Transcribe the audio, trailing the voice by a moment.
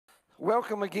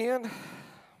Welcome again.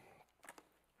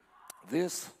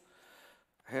 This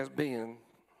has been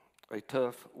a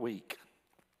tough week.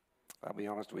 I'll be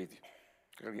honest with you.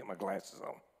 Gotta get my glasses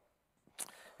on.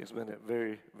 It's been a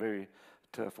very, very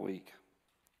tough week.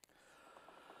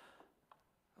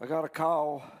 I got a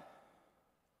call,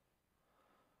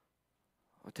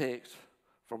 a text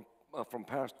from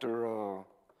Pastor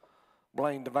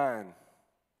Blaine Devine.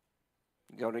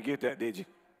 You didn't get that, did you?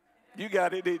 You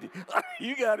got it, did you?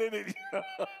 You got it, did you?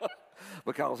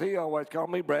 Because he always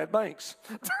called me Brad Banks.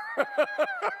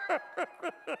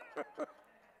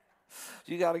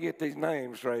 You got to get these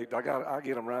names straight. I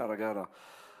get them right. I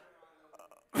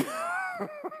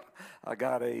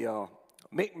got a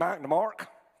Mick, Mike, and Mark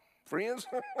friends.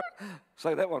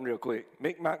 Say that one real quick.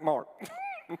 Mick, Mike, Mark,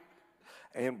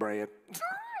 and Brad.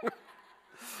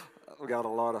 We got a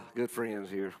lot of good friends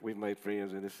here. We've made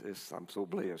friends, and I'm so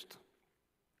blessed.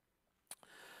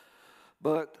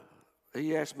 But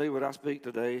he asked me would I speak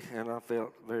today, and I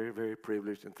felt very, very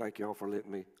privileged, and thank you all for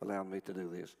allowing me to do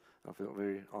this. I felt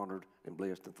very honored and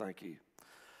blessed, and thank you.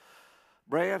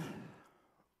 Brad,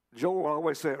 Joel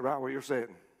always sat right where you're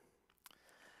sitting.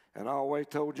 And I always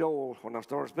told Joel when I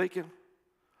started speaking,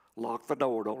 lock the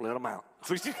door, don't let them out.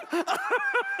 Because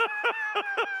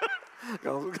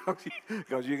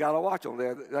you got to watch them.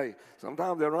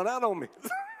 Sometimes they'll run out on me.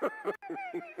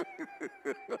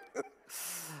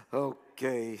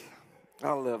 Okay.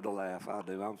 I love to laugh. I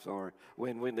do. I'm sorry.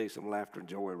 We need some laughter and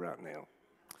joy right now.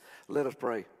 Let us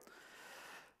pray.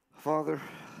 Father,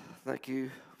 thank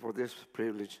you for this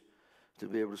privilege to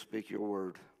be able to speak your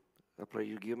word. I pray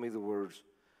you give me the words,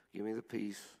 give me the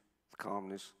peace, the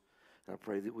calmness. And I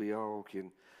pray that we all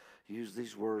can use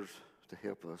these words to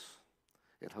help us,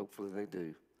 and hopefully they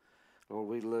do. Lord,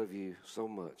 we love you so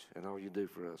much and all you do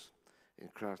for us. In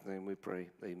Christ's name we pray,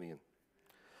 amen.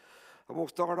 I'm going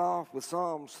to start off with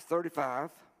Psalms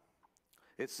 35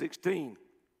 at 16.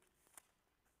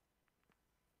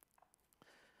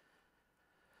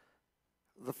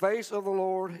 The face of the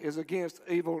Lord is against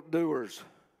evildoers,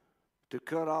 to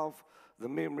cut off the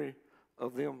memory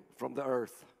of them from the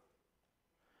earth.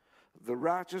 The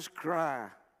righteous cry,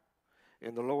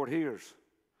 and the Lord hears,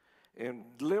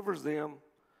 and delivers them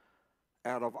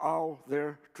out of all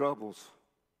their troubles.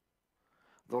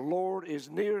 The Lord is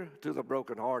near to the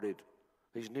brokenhearted.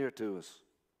 He's near to us.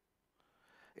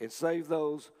 And save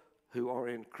those who are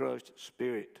in crushed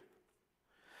spirit.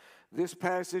 This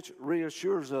passage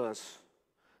reassures us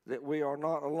that we are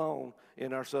not alone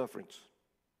in our sufferings.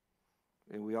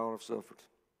 And we all have suffered.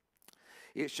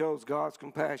 It shows God's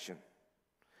compassion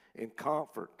and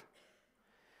comfort.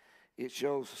 It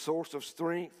shows a source of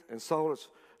strength and solace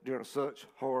during such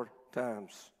hard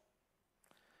times.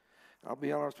 I'll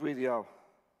be honest with y'all.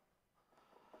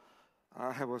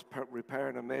 I was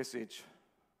preparing a message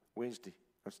Wednesday.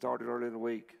 I started early in the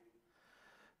week.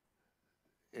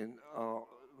 And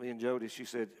me and Jody, she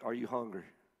said, "Are you hungry?"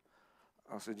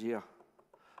 I said, "Yeah."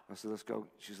 I said, "Let's go."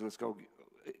 She said, "Let's go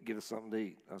get us something to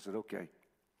eat." I said, "Okay."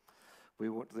 We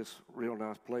went to this real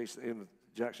nice place in the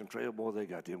Jackson Trail. Boy, they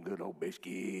got them good old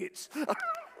biscuits.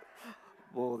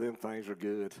 Boy, them things are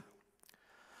good.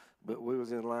 But we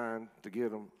was in line to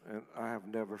get them, and I have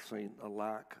never seen a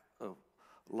lack of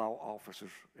law officers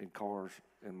in cars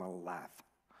in my life.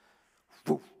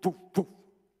 Woof, woof, woof.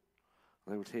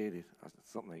 They was headed. I said,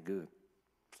 something ain't good.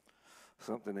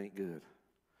 Something ain't good.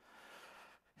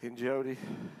 And Jody,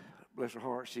 bless her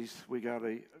heart, we got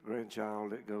a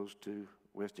grandchild that goes to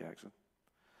West Jackson.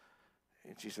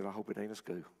 And she said, "I hope it ain't a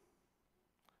school."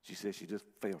 She said she just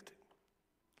felt it.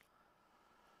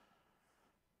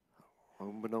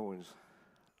 Unbeknownst,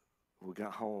 we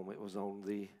got home, it was on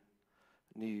the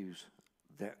news.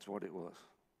 That's what it was.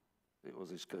 It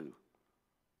was a school.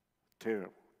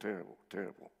 Terrible, terrible,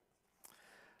 terrible.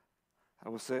 I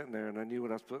was sitting there, and I knew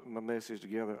when I was putting my message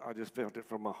together, I just felt it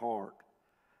from my heart.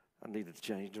 I needed to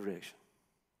change direction.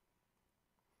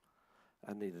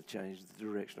 I needed to change the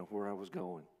direction of where I was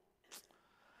going.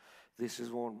 This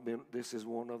is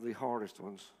one of the hardest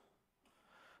ones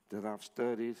that I've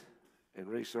studied and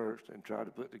researched and tried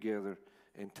to put together,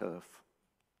 and tough.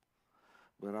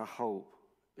 But I hope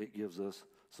it gives us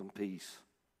some peace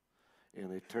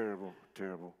in a terrible,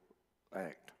 terrible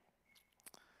act.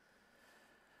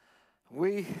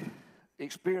 We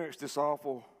experienced this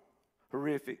awful,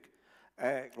 horrific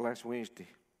act last Wednesday.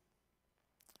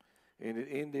 And it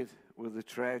ended with the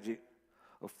tragic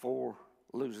of 4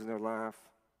 losing their life,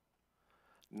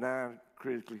 9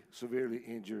 critically, severely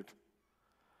injured,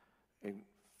 and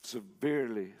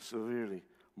severely, severely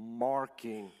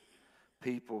marking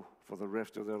people for the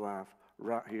rest of their life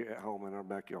right here at home in our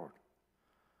backyard.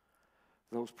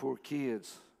 Those poor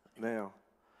kids now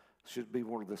should be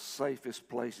one of the safest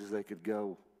places they could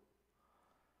go.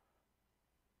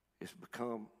 It's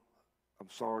become, I'm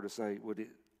sorry to say,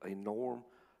 a norm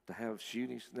to have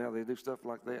shootings. Now they do stuff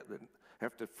like that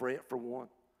have to fret for one.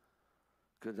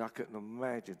 Because I couldn't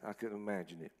imagine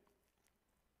it.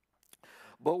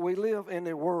 But we live in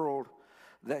a world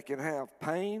that can have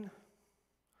pain,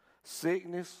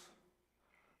 sickness,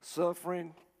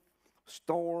 suffering,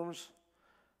 storms,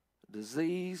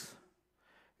 disease,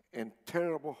 and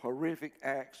terrible, horrific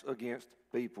acts against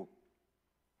people.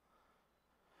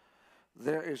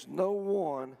 There is no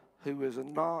one who is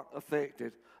not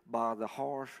affected by the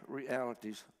harsh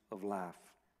realities of life.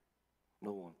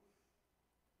 No one.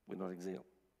 We're not exempt.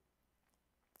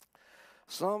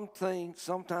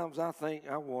 Sometimes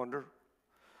I wonder,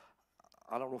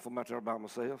 I don't know if I'm out there by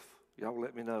myself. Y'all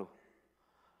let me know.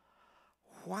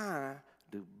 Why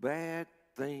do bad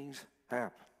things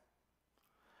happen?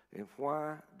 And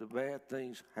why do bad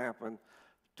things happen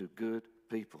to good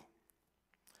people?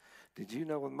 Did you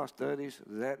know in my studies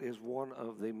that is one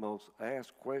of the most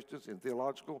asked questions in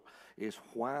theological is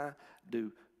why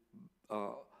do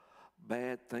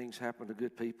bad things happen to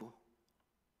good people?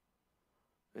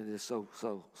 It is so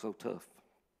tough.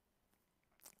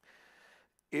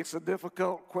 It's a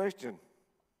difficult question,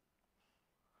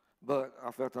 but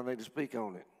I felt I need to speak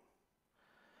on it.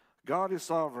 God is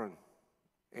sovereign,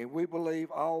 and we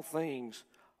believe all things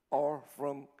are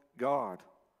from God.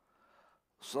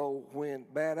 So when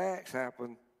bad acts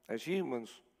happen as humans,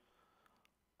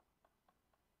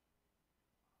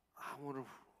 I wonder,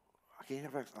 I can't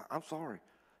have acts. I'm sorry.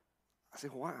 I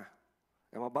said, why?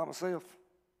 Am I by myself?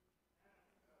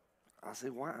 I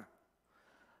said, why?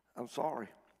 I'm sorry.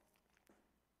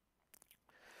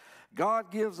 God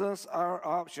gives us our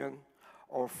option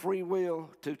or free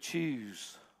will to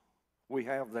choose. We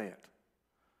have that.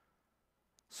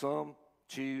 Some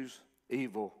choose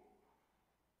evil,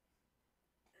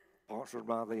 sponsored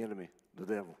by the enemy, the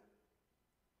devil.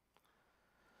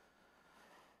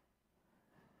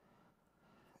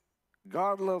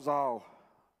 God loves all.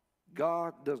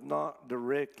 God does not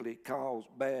directly cause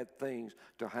bad things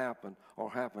to happen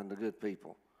or happen to good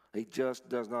people. He just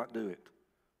does not do it.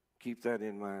 Keep that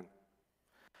in mind.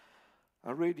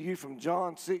 I read to you from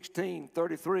John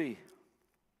 16:33.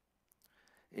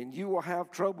 And you will have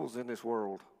troubles in this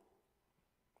world.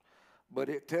 But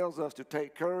it tells us to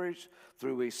take courage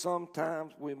through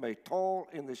sometimes we may toil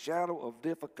in the shadow of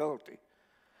difficulty.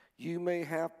 You may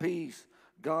have peace.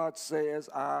 God says,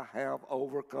 I have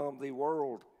overcome the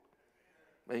world.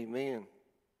 Amen.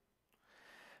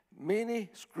 Many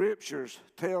scriptures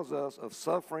tells us of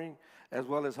suffering as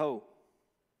well as hope.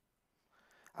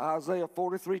 Isaiah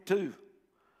 43:2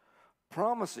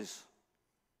 promises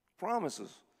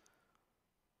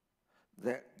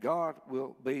that God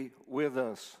will be with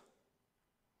us.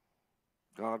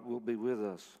 God will be with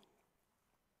us.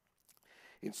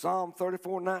 In Psalm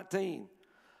 34:19,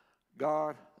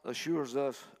 God assures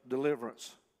us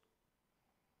deliverance.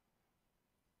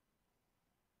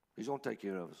 He's going to take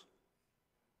care of us.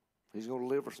 He's going to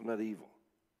deliver us from that evil.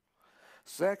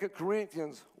 2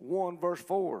 Corinthians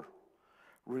 1:4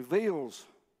 reveals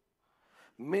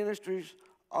ministry's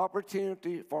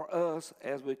opportunity for us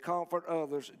as we comfort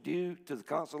others due to the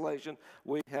consolation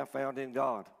we have found in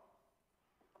God.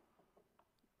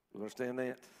 You understand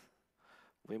that?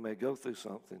 We may go through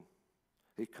something.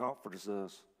 He comforts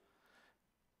us.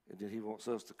 And then he wants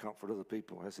us to comfort other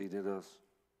people as he did us.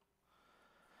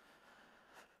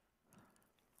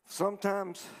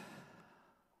 Sometimes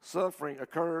suffering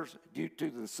occurs due to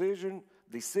the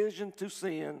decision to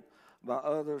sin by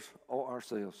others or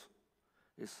ourselves.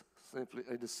 It's simply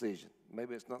a decision.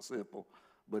 Maybe it's not simple,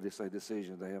 but it's a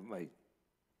decision they have made.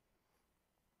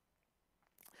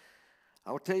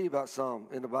 I'll tell you about some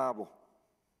in the Bible.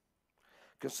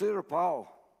 Consider Paul,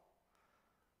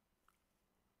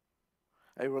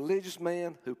 a religious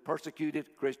man who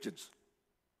persecuted Christians.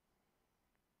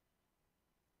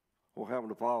 What happened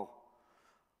to Paul?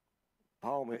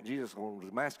 Paul met Jesus on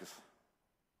Damascus.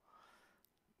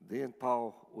 Then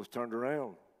Paul was turned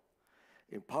around.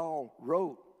 And Paul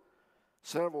wrote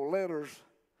several letters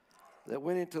that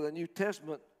went into the New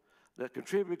Testament that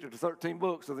contributed to 13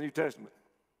 books of the New Testament.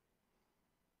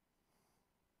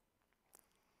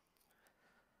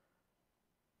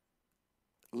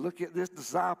 Look at this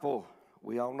disciple.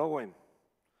 We all know him.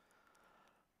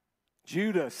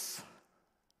 Judas.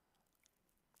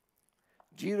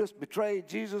 Judas betrayed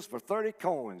Jesus for 30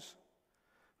 coins.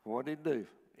 What did he do?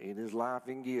 End his life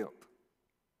in guilt.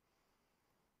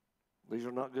 These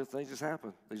are not good things that's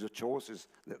happened. These are choices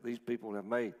that these people have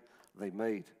made. They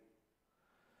made.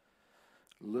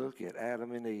 Look at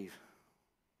Adam and Eve.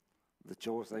 the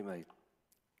choice they made.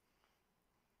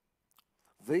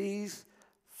 These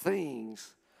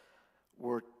things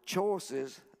were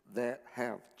choices that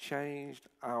have changed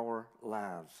our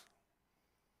lives.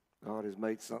 God has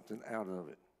made something out of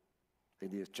it,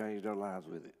 and He has changed our lives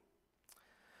with it.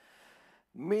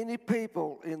 Many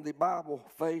people in the Bible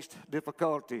faced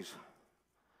difficulties.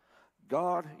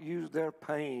 God used their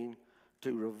pain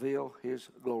to reveal His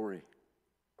glory,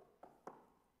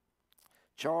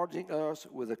 charging us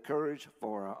with the courage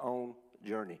for our own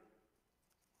journey.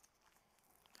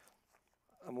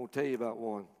 I'm going to tell you about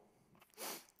one.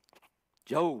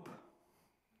 Job.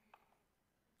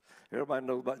 Everybody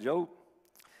knows about Job.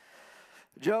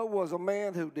 Job was a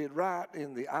man who did right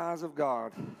in the eyes of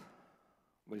God,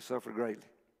 but he suffered greatly.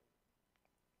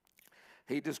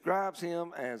 He describes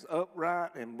him as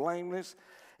upright and blameless,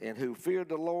 and who feared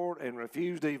the Lord and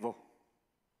refused evil.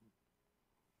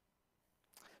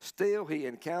 Still, he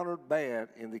encountered bad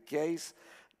in the case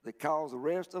that caused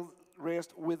the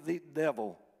rest with the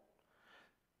devil.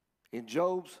 In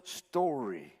Job's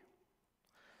story,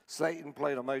 Satan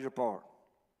played a major part,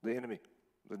 the enemy,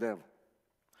 the devil.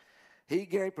 He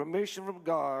gave permission from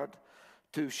God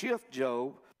to shift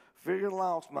Job, figuring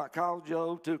loss might cause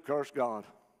Job to curse God.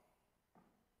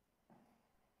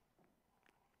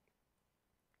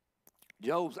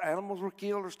 Job's animals were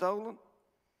killed or stolen.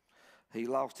 He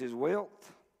lost his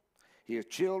wealth. His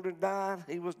children died.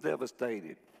 He was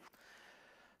devastated.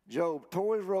 Job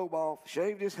tore his robe off,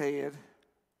 shaved his head.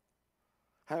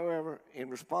 However, in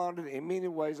responding in many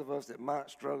ways of us that might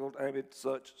struggle amid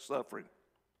such suffering.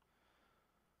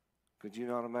 Could you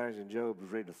not imagine Job was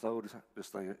ready to throw this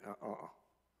thing?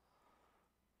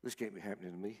 This can't be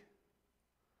happening to me.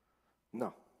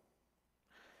 No.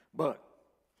 But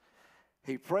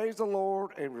he praised the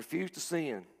Lord and refused to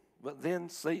sin. But then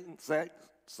Satan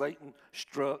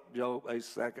struck Job a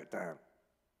second time.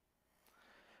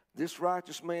 This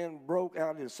righteous man broke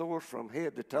out in sores from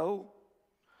head to toe.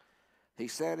 He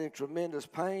sat in tremendous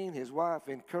pain. His wife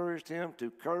encouraged him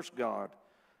to curse God.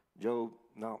 Job,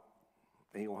 no,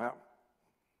 ain't gonna happen.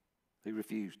 He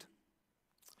refused.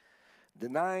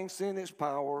 Denying sin its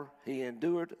power, he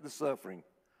endured the suffering,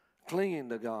 clinging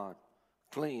to God,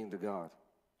 clinging to God.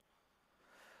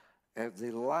 As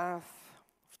the life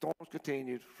storms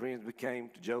continued, friends became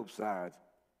to Job's side.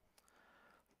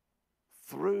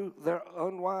 Through their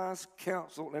unwise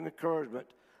counsel and encouragement,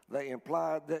 they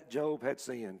implied that Job had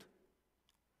sinned,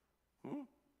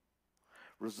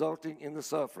 resulting in the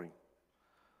suffering.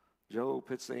 Job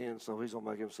had sinned, so he's going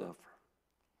to make him suffer.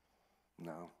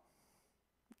 No.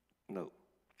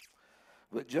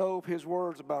 But Job, his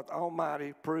words about the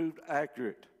Almighty proved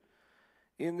accurate.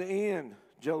 In the end,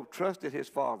 Job trusted his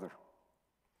father,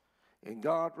 and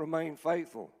God remained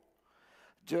faithful,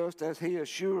 just as He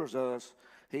assures us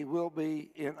He will be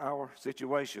in our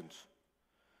situations.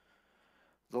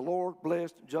 The Lord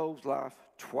blessed Job's life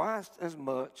twice as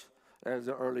much as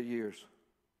the early years.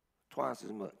 Twice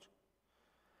as much.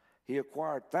 He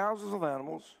acquired thousands of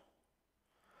animals,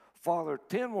 fathered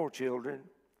 10 more children,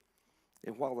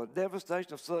 and while the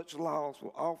devastation of such loss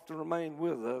will often remain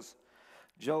with us,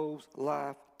 Job's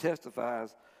life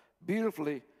testifies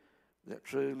beautifully that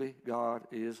truly God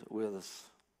is with us.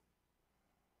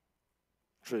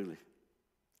 Truly.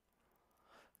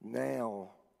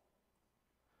 Now,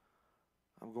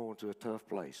 I'm going to a tough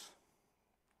place.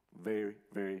 Very,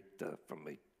 very tough for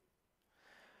me.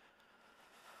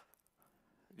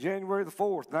 January the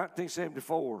 4th,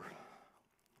 1974,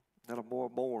 had a boy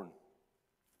born.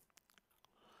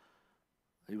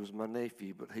 He was my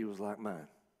nephew, but he was like mine.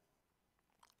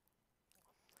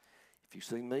 If you've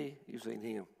seen me, you've seen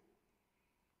him.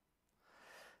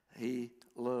 He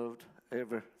loved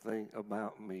everything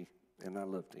about me, and I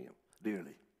loved him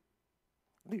dearly,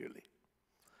 dearly.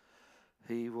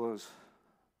 He was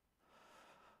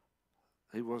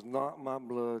not my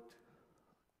blood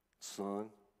son,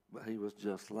 but he was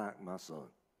just like my son.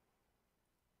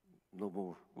 No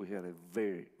more. We had a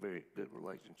very, very good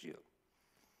relationship.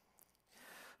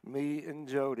 Me and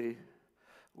Jody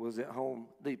was at Home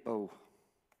Depot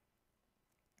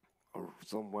or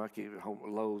somewhere, I can't remember,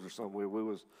 Home Lowe's or somewhere. We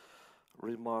was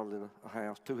remodeling a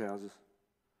house, 2 houses.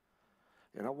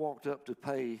 And I walked up to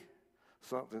pay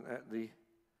something at the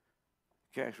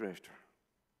cash register.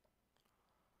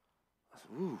 I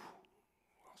said, "Ooh."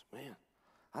 I said, "Man,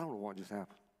 I don't know what just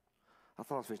happened. I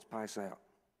thought I was supposed to pass out.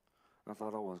 I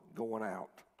thought I was going out."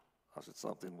 I said,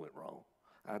 "Something went wrong.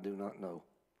 I do not know."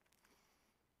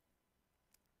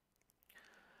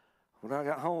 When I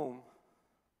got home,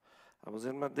 I was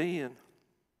in my den.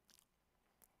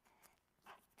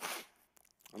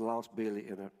 I lost Billy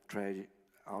in a tragic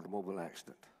automobile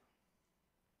accident.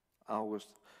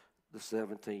 August the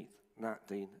 17th,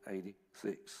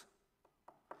 1986.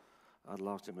 I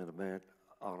lost him in a bad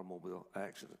automobile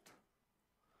accident.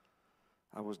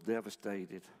 I was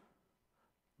devastated,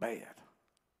 bad.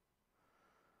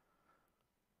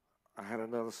 I had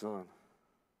another son.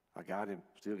 I got him,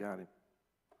 still got him.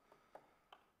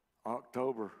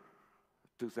 October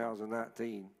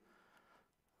 2019,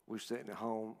 we're sitting at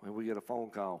home and we get a phone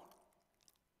call.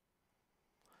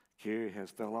 Carrie has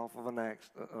fell off of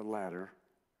a ladder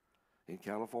in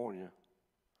California,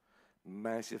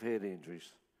 massive head injuries,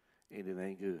 and it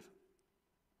ain't good.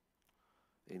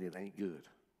 And it ain't good.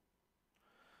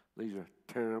 These are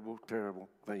terrible, terrible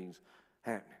things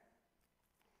happening.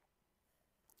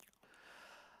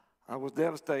 I was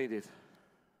devastated.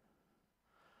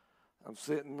 I'm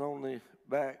sitting on the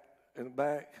back,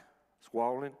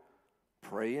 squalling,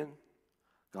 praying.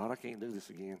 God, I can't do this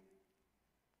again.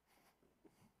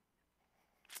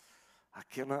 I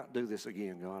cannot do this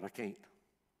again, God. I can't.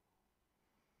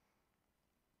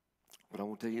 But I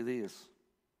want to tell you this.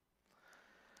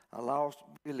 I lost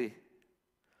Billy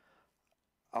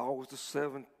August the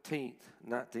 17th,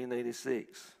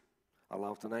 1986. I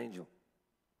lost an angel.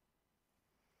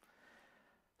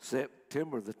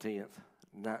 September the 10th,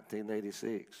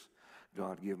 1986,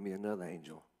 God gave me another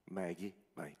angel, Maggie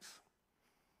Banks.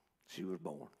 She was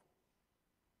born.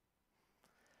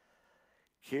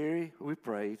 Carrie, we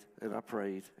prayed, and I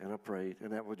prayed, and I prayed,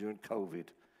 and that was during COVID.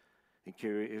 And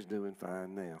Carrie is doing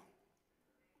fine now.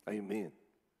 Amen.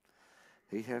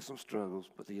 He has some struggles,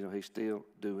 but he's still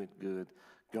doing good.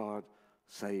 God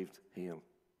saved him.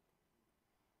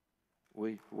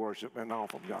 We worship and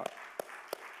offer God.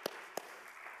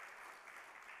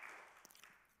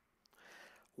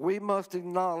 We must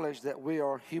acknowledge that we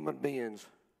are human beings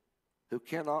who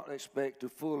cannot expect to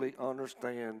fully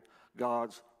understand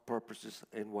God's purposes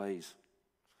and ways.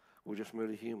 We're just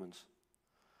merely humans.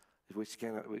 We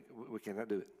cannot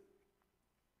do it.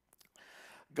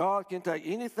 God can take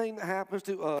anything that happens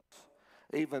to us,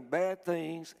 even bad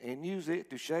things, and use it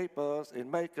to shape us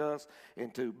and make us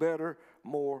into better,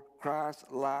 more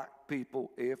Christ-like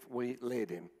people if we let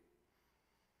him.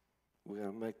 We're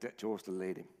going to make that choice to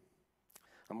let him.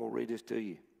 I'm going to read this to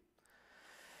you.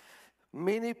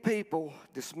 Many people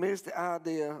dismiss the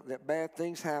idea that bad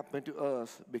things happen to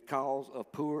us because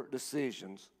of poor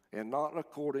decisions and not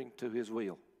according to his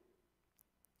will.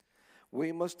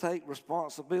 We must take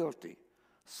responsibility.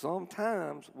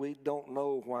 Sometimes we don't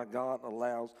know why God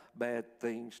allows bad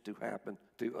things to happen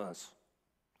to us.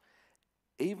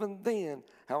 Even then,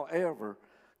 however,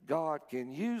 God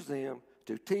can use them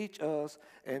to teach us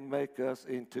and make us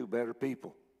into better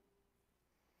people.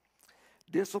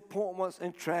 Disappointments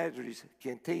and tragedies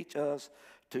can teach us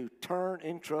to turn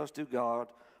and trust to God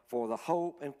for the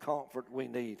hope and comfort we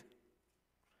need.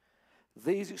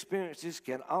 These experiences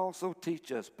can also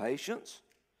teach us patience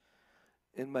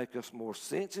and make us more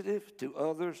sensitive to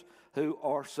others who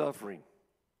are suffering.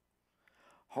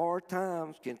 Hard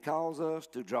times can cause us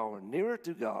to draw nearer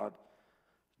to God,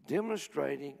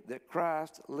 demonstrating that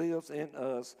Christ lives in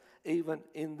us even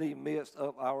in the midst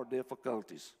of our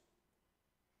difficulties.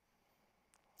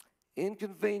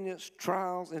 Inconvenience,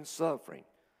 trials, and suffering.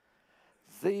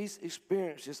 These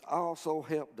experiences also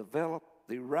help develop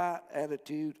the right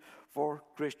attitude for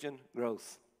Christian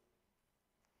growth.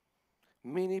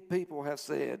 Many people have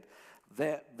said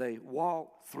that they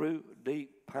walked through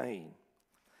deep pain.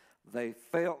 They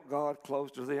felt God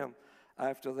close to them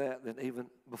after that than even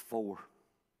before.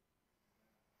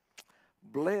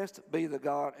 Blessed be the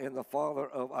God and the Father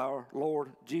of our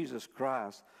Lord Jesus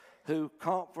Christ, who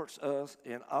comforts us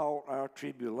in all our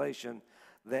tribulation,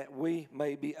 that we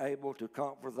may be able to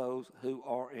comfort those who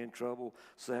are in trouble.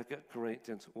 2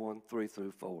 Corinthians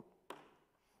 1:3-4.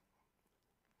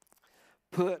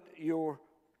 Put your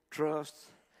trust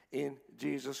in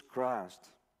Jesus Christ.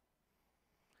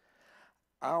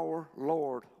 Our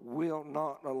Lord will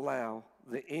not allow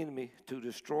the enemy to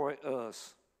destroy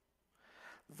us.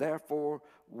 Therefore,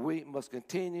 we must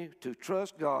continue to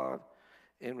trust God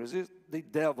and resist the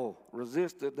devil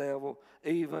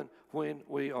even when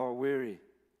we are weary.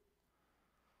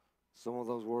 Some of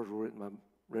those words were written by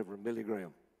Reverend Billy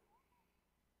Graham.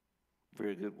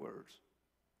 Very good words.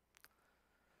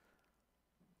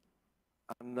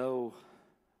 I know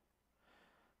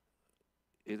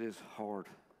it is hard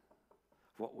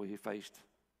what we faced.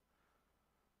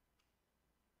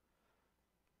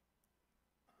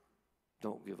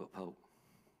 Don't give up hope.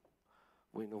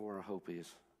 We know where our hope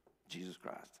is. Jesus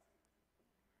Christ.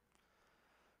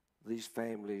 These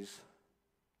families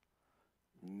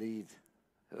need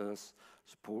us,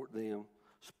 support them,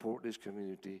 support this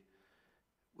community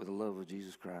with the love of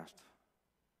Jesus Christ.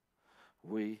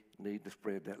 We need to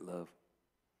spread that love.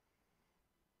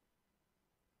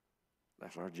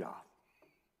 That's our job.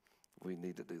 We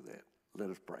need to do that. Let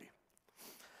us pray.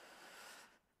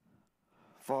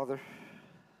 Father,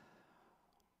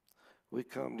 we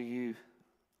come to you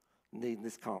needing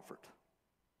this comfort.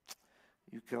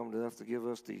 You come to us to give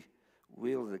us the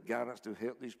will, the guidance to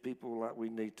help these people like we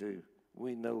need to.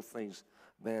 We know things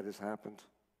bad has happened.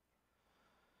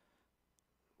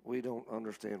 We don't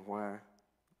understand why,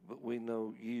 but we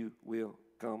know you will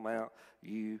come out.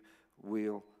 You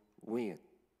will win.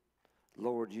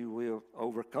 Lord, you will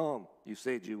overcome. You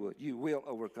said you would. You will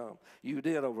overcome. You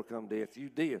did overcome death. You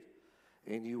did.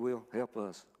 And you will help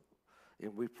us.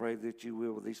 And we pray that you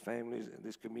will with these families and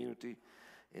this community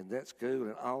and that school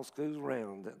and all schools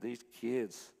around, that these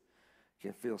kids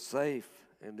can feel safe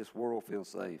and this world feels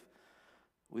safe.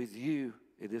 With you,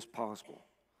 it is possible.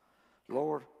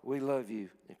 Lord, we love you.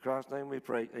 In Christ's name we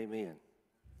pray, amen.